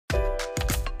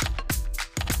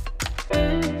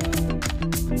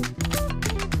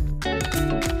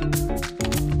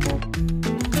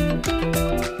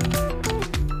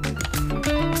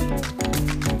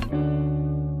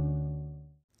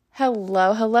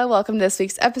Hello. Welcome to this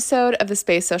week's episode of the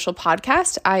Space Social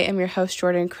Podcast. I am your host,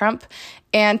 Jordan Crump,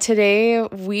 and today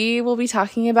we will be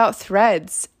talking about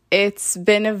Threads. It's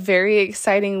been a very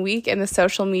exciting week in the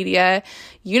social media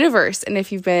universe, and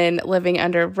if you've been living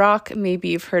under a rock, maybe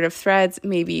you've heard of Threads,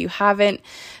 maybe you haven't.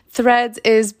 Threads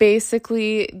is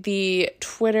basically the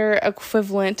Twitter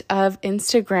equivalent of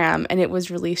Instagram, and it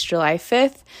was released July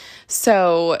 5th.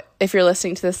 So if you're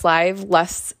listening to this live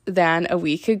less than a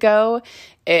week ago,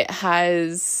 it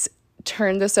has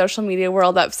turned the social media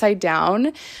world upside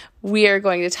down. We are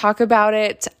going to talk about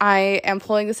it. I am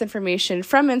pulling this information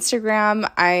from Instagram.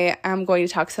 I am going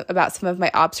to talk about some of my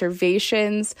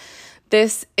observations.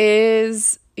 This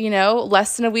is,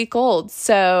 less than a week old.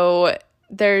 So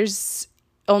there's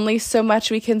only so much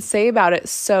we can say about it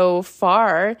so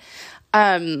far.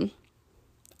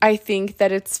 I think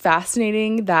that it's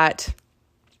fascinating that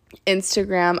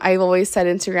Instagram, I've always said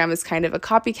Instagram is kind of a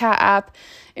copycat app.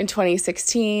 In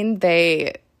 2016,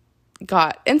 they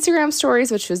got Instagram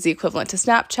stories, which was the equivalent to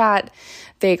Snapchat.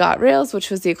 They got Reels, which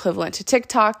was the equivalent to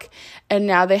TikTok. And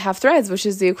now they have Threads, which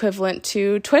is the equivalent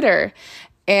to Twitter.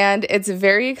 And it's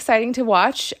very exciting to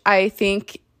watch. I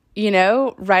think,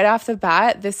 right off the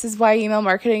bat, this is why email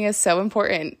marketing is so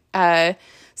important.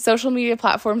 Social media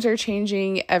platforms are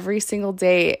changing every single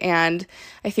day, and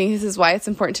I think this is why it's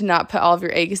important to not put all of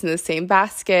your eggs in the same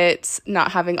basket,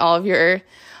 not having all of your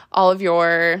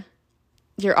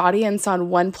audience on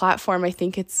one platform. I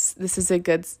think this is a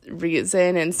good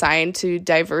reason and sign to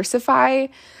diversify.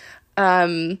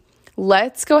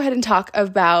 Let's go ahead and talk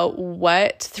about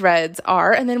what Threads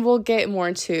are, and then we'll get more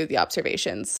into the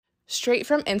observations. Straight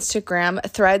from Instagram,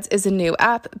 Threads is a new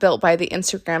app built by the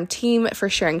Instagram team for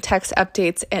sharing text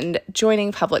updates and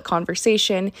joining public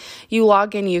conversation. You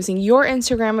log in using your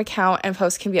Instagram account, and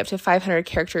posts can be up to 500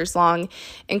 characters long,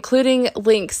 including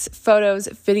links, photos,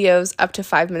 videos up to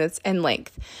 5 minutes in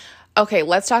length. Okay,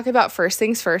 let's talk about first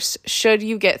things first. Should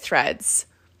you get Threads?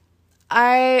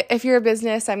 If you're a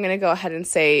business, I'm going to go ahead and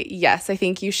say yes. I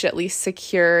think you should at least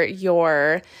secure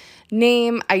your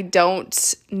name. I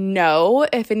don't know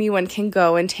if anyone can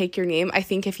go and take your name. I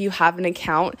think if you have an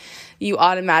account, you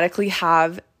automatically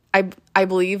have, I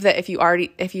believe that if you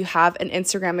have an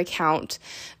Instagram account,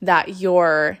 that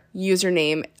your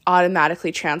username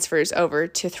automatically transfers over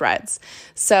to Threads.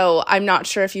 So I'm not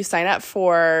sure if you sign up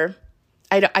for,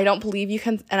 I don't believe you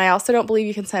can, and I also don't believe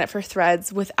you can sign up for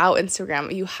Threads without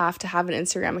Instagram. You have to have an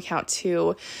Instagram account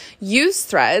to use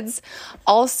Threads.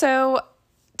 Also,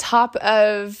 top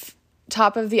of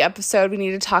the episode, we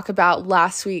need to talk about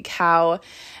last week how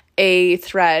a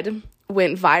thread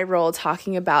went viral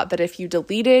talking about that if you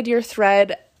deleted your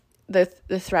thread, the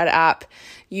Thread app,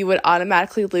 you would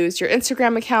automatically lose your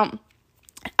Instagram account.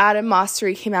 Adam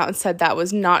Mosseri came out and said that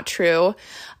was not true.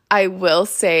 I will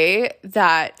say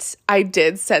that I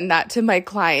did send that to my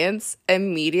clients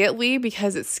immediately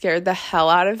because it scared the hell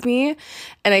out of me.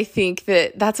 And I think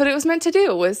that that's what it was meant to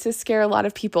do, was to scare a lot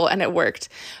of people, and it worked.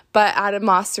 But Adam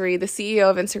Mosseri, the CEO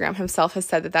of Instagram himself, has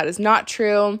said that that is not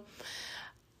true.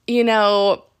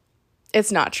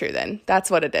 It's not true then.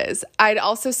 That's what it is. I'd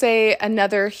also say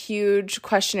another huge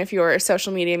question, if you're a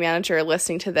social media manager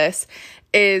listening to this,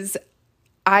 is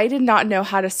I did not know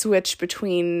how to switch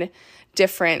between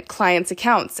different clients'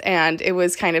 accounts, and it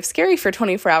was kind of scary for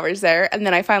 24 hours there. And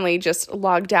then I finally just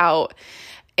logged out,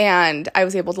 and I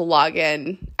was able to log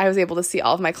in. I was able to see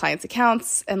all of my clients'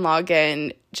 accounts and log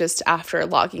in just after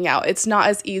logging out. It's not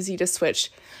as easy to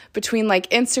switch between like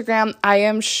Instagram. I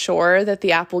am sure that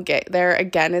the app will get there.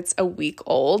 Again, it's a week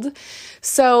old.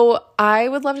 So I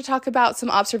would love to talk about some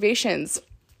observations.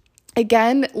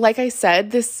 Again, like I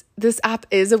said, this app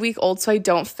is a week old, so I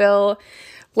don't feel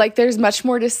like there's much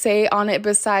more to say on it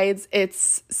besides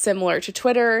it's similar to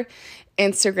Twitter.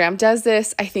 Instagram does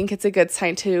this. I think it's a good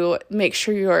sign to make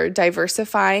sure you're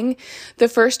diversifying. The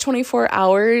first 24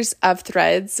 hours of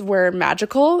Threads were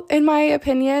magical, in my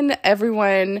opinion.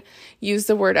 Everyone used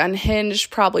the word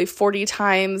unhinged probably 40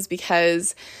 times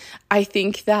because I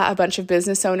think that a bunch of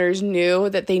business owners knew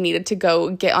that they needed to go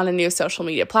get on a new social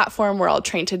media platform. We're all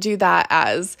trained to do that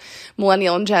as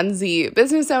millennial and Gen Z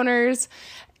business owners.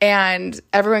 And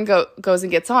everyone goes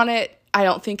and gets on it. I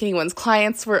don't think anyone's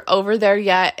clients were over there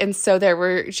yet. And so there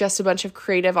were just a bunch of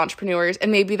creative entrepreneurs.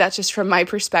 And maybe that's just from my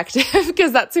perspective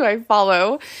because that's who I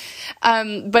follow.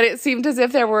 But it seemed as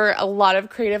if there were a lot of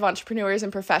creative entrepreneurs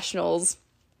and professionals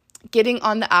getting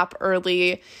on the app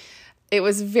early. It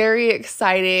was very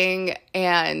exciting.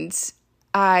 And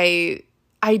I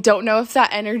I don't know if that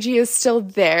energy is still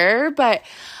there, but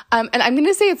and I'm going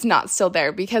to say it's not still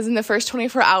there, because in the first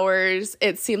 24 hours,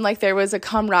 it seemed like there was a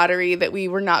camaraderie that we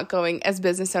were not going, as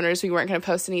business owners, we weren't going to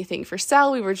post anything for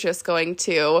sale. We were just going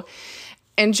to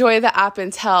enjoy the app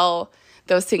until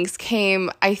those things came.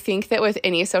 I think that with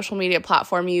any social media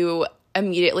platform, you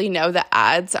immediately know that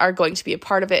ads are going to be a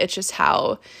part of it. It's just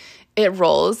how it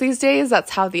rolls these days.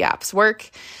 That's how the apps work.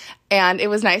 And it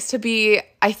was nice to be,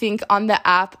 I think, on the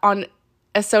app, on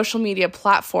a social media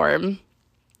platform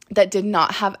that did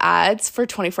not have ads for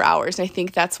 24 hours. And I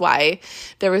think that's why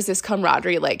there was this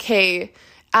camaraderie, like, hey,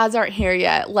 ads aren't here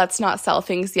yet. Let's not sell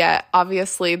things yet.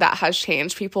 Obviously, that has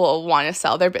changed. People want to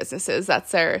sell their businesses.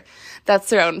 That's their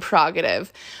own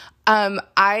prerogative.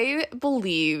 I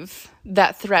believe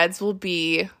that Threads will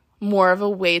be more of a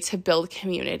way to build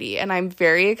community, and I'm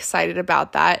very excited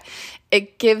about that.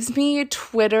 It gives me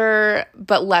Twitter,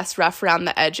 but less rough around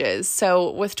the edges.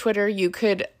 So with Twitter, you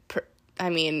can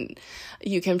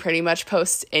pretty much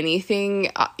post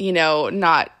anything,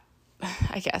 not,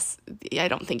 I guess, I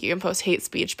don't think you can post hate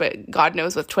speech, but God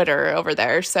knows with Twitter over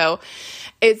there. So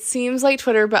it seems like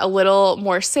Twitter, but a little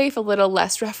more safe, a little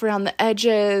less rough around the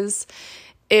edges.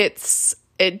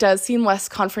 It does seem less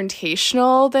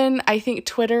confrontational than I think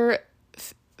Twitter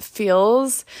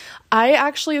feels. I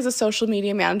actually, as a social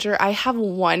media manager, I have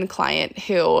one client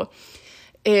who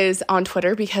is on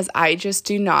Twitter because I just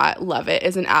do not love it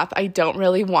as an app. I don't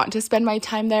really want to spend my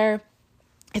time there.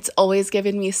 It's always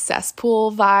given me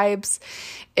cesspool vibes.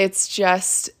 It's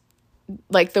just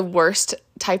like the worst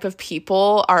type of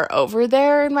people are over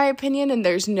there, in my opinion, and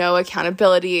there's no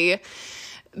accountability.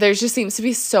 There just seems to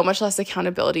be so much less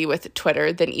accountability with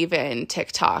Twitter than even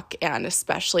TikTok and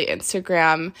especially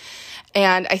Instagram.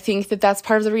 And I think that that's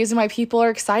part of the reason why people are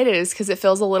excited, is because it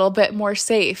feels a little bit more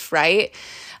safe, right?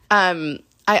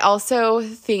 I also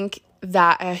think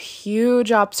that a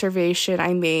huge observation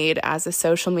I made as a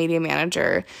social media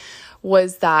manager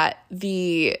was that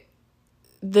the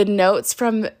notes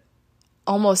from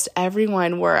almost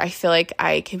everyone were, I feel like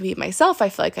I can be myself. I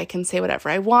feel like I can say whatever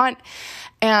I want.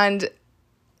 And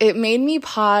it made me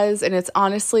pause, and it's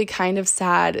honestly kind of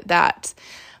sad that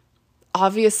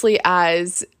obviously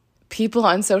as people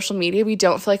on social media, we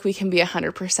don't feel like we can be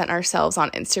 100% ourselves on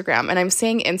Instagram. And I'm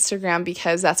saying Instagram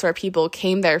because that's where people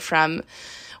came there from.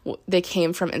 They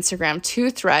came from Instagram to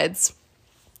Threads,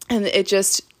 and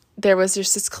there was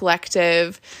just this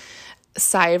collective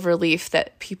sigh of relief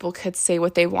that people could say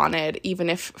what they wanted, even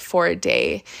if for a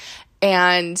day.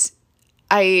 And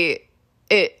it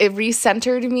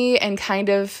recentered me and kind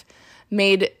of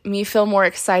made me feel more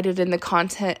excited in the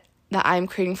content that I'm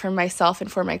creating for myself and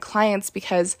for my clients,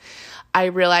 because I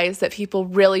realize that people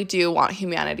really do want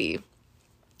humanity.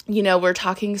 We're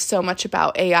talking so much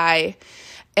about AI,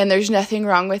 and there's nothing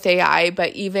wrong with AI,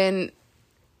 but even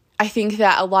I think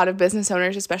that a lot of business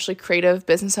owners, especially creative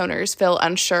business owners, feel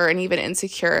unsure and even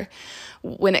insecure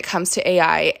when it comes to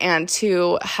AI. And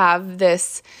to have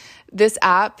this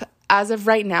app, as of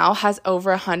right now, has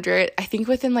over 100, I think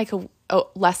within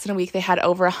less than a week, they had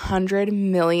over 100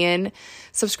 million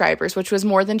subscribers, which was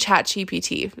more than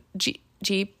ChatGPT.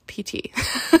 GPT.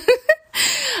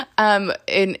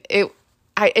 And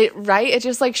it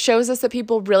just shows us that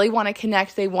people really want to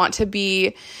connect. They want to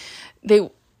be,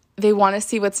 they want to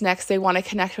see what's next. They want to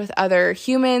connect with other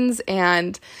humans.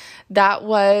 And that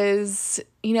was,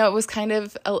 it was kind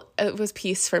of, it was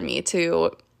peace for me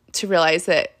to realize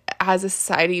that as a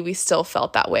society, we still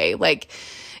felt that way.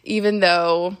 Even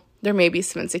though there may be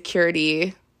some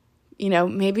insecurity,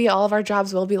 maybe all of our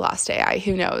jobs will be lost to AI,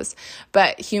 who knows?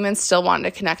 But humans still want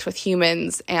to connect with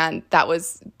humans, and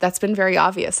that's been very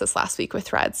obvious this last week with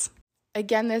Threads.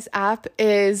 Again, this app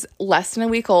is less than a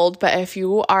week old, but if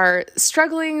you are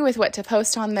struggling with what to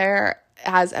post on there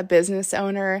as a business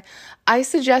owner, I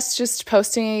suggest just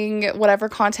posting whatever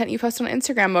content you post on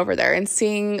Instagram over there and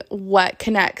seeing what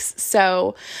connects.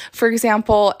 So, for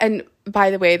example, and by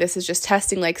the way, this is just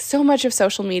testing, so much of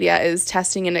social media is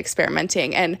testing and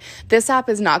experimenting, and this app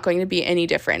is not going to be any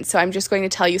different. So I'm just going to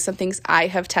tell you some things I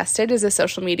have tested as a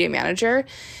social media manager.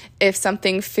 If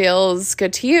something feels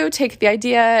good to you, take the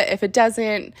idea. If it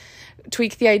doesn't,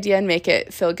 tweak the idea and make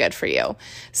it feel good for you.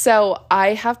 So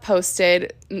I have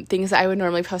posted things that I would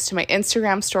normally post to my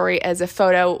Instagram story as a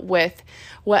photo with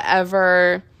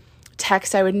whatever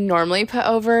text I would normally put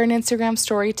over an Instagram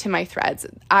story to my Threads.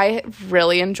 I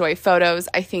really enjoy photos.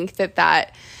 I think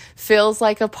that feels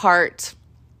like a part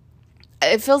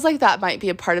it feels like that might be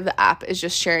a part of the app, is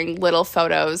just sharing little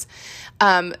photos.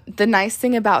 The nice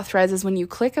thing about Threads is when you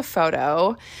click a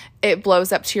photo, it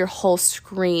blows up to your whole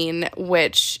screen,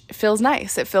 which feels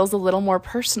nice. It feels a little more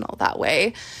personal that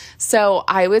way. So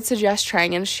I would suggest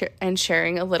trying and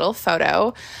sharing a little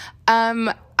photo.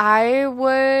 I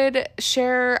would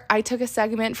share, I took a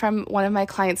segment from one of my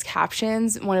clients'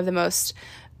 captions, one of the most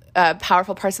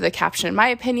powerful parts of the caption, in my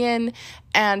opinion,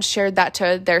 and shared that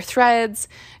to their Threads.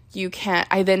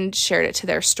 I then shared it to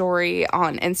their story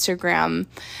on Instagram,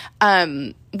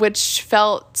 which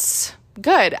felt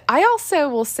good. I also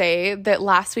will say that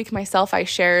last week myself, I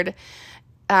shared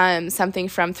something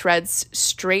from Threads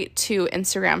straight to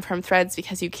Instagram from Threads,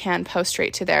 because you can post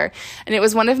straight to there. And it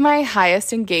was one of my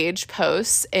highest engaged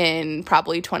posts in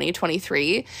probably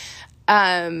 2023.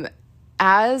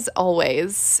 As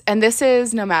always, and this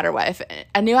is no matter what, if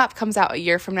a new app comes out a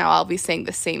year from now, I'll be saying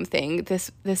the same thing.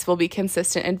 This will be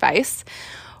consistent advice.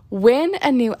 When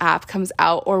a new app comes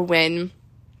out, or when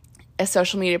a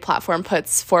social media platform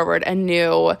puts forward a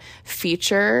new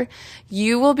feature,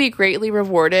 you will be greatly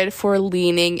rewarded for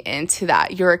leaning into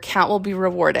that. Your account will be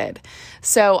rewarded.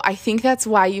 So I think that's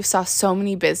why you saw so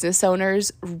many business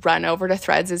owners run over to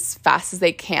Threads as fast as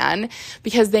they can,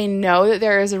 because they know that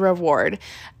there is a reward.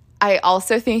 I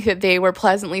also think that they were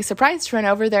pleasantly surprised to run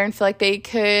over there and feel like they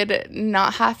could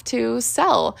not have to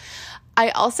sell. I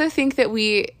also think that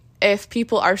if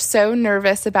people are so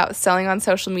nervous about selling on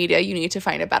social media, you need to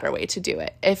find a better way to do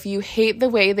it. If you hate the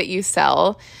way that you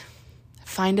sell,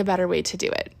 find a better way to do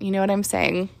it. You know what I'm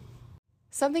saying?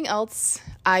 Something else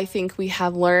I think we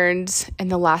have learned in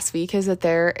the last week is that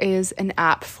there is an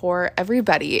app for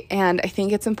everybody. And I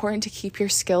think it's important to keep your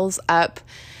skills up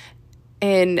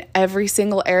in every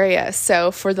single area. So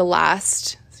for the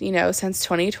last, since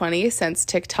 2020, since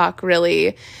TikTok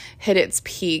really hit its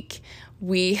peak,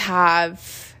 we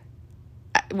have,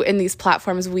 in these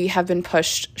platforms, we have been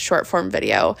pushed short form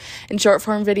video. And short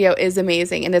form video is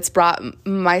amazing. And it's brought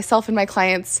myself and my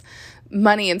clients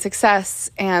money and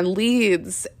success and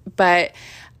leads. But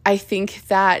I think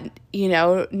that,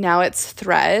 now it's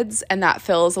Threads, and that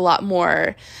feels a lot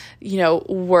more,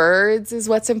 words is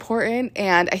what's important.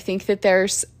 And I think that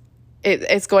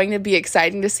it's going to be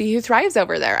exciting to see who thrives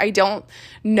over there. I don't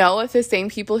know if the same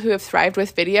people who have thrived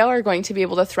with video are going to be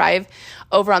able to thrive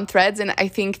over on Threads. And I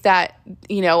think that,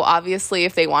 obviously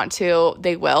if they want to,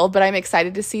 they will, but I'm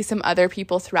excited to see some other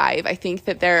people thrive. I think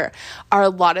that there are a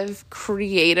lot of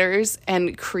creators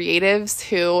and creatives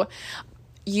who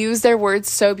use their words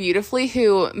so beautifully,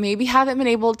 who maybe haven't been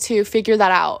able to figure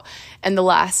that out in the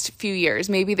last few years.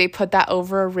 Maybe they put that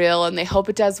over a reel and they hope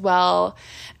it does well,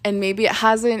 and maybe it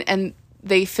hasn't, and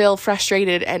they feel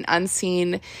frustrated and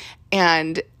unseen.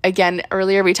 And again,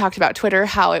 earlier we talked about Twitter,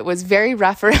 how it was very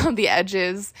rough around the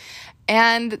edges,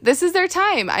 and this is their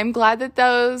time. I'm glad that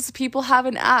those people have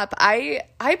an app. I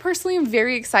personally am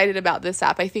very excited about this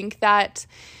app. I think that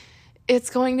it's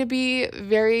going to be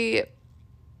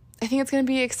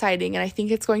exciting, and I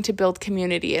think it's going to build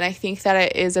community, and I think that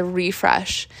it is a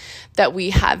refresh that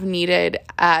we have needed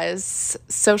as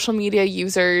social media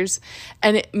users,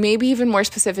 and maybe even more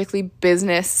specifically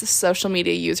business social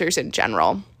media users in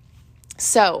general.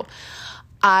 So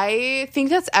I think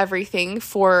that's everything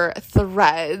for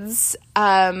Threads.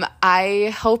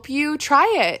 I hope you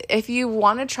try it. If you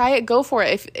want to try it, go for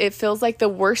it. If it feels like the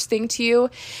worst thing to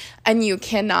you and you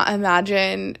cannot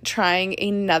imagine trying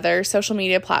another social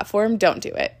media platform, don't do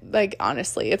it. Like,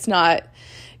 honestly, it's not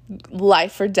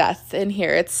life or death in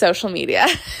here. It's social media.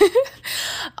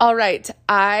 All right.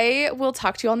 I will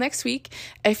talk to you all next week.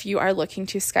 If you are looking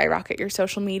to skyrocket your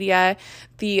social media,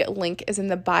 the link is in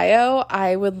the bio.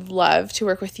 I would love to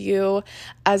work with you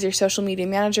as your social media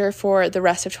manager for the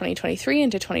rest of 2023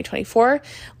 into 2024.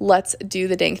 Let's do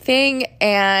the dang thing.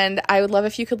 And I would love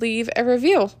if you could leave a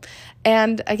review.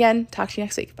 And again, talk to you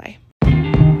next week. Bye.